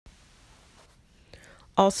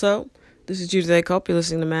Also, this is Judith A. Cope. You're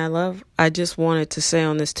listening to Mad Love. I just wanted to say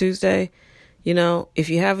on this Tuesday, if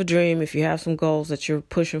you have a dream, if you have some goals that you're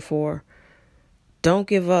pushing for, don't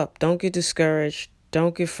give up. Don't get discouraged.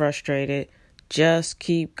 Don't get frustrated. Just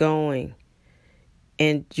keep going.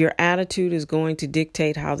 And your attitude is going to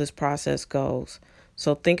dictate how this process goes.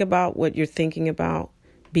 So think about what you're thinking about.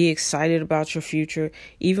 Be excited about your future,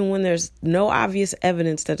 even when there's no obvious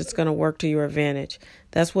evidence that it's going to work to your advantage.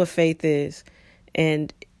 That's what faith is.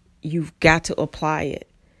 And you've got to apply it.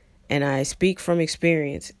 And I speak from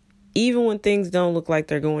experience. Even when things don't look like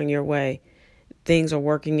they're going your way, things are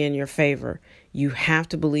working in your favor. You have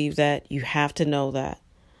to believe that. You have to know that.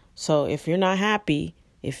 So if you're not happy,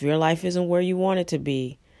 if your life isn't where you want it to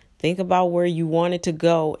be, think about where you want it to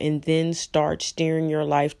go and then start steering your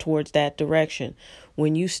life towards that direction.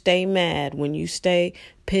 When you stay mad, when you stay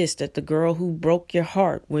pissed at the girl who broke your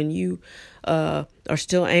heart, when you are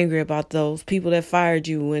still angry about those people that fired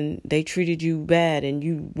you when they treated you bad and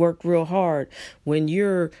you worked real hard, when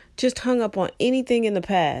you're just hung up on anything in the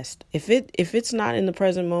past, if it's not in the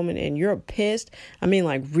present moment and you're pissed,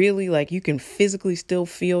 really, you can physically still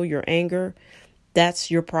feel your anger, that's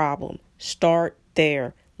your problem. Start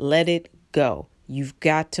there. Let it go. You've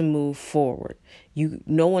got to move forward.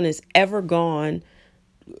 No one has ever gone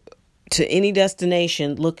to any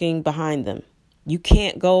destination looking behind them. You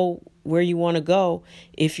can't go where you want to go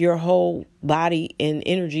if your whole body and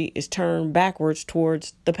energy is turned backwards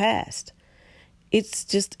towards the past. It's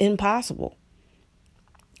just impossible.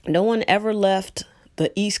 No one ever left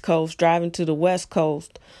the East Coast driving to the West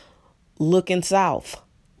Coast looking south.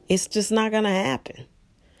 It's just not going to happen.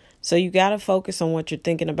 So you got to focus on what you're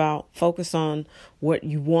thinking about. Focus on what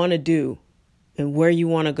you want to do and where you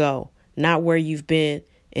want to go, not where you've been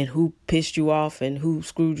and who pissed you off and who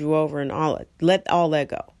screwed you over and all that. Let all that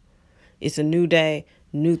go. It's a new day,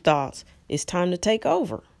 new thoughts. It's time to take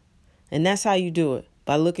over. And that's how you do it,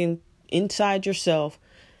 by looking inside yourself,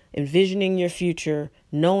 envisioning your future,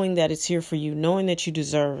 knowing that it's here for you, knowing that you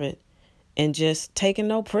deserve it, and just taking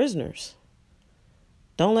no prisoners.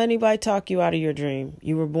 Don't let anybody talk you out of your dream.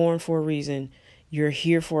 You were born for a reason. You're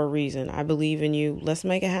here for a reason. I believe in you. Let's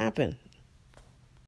make it happen.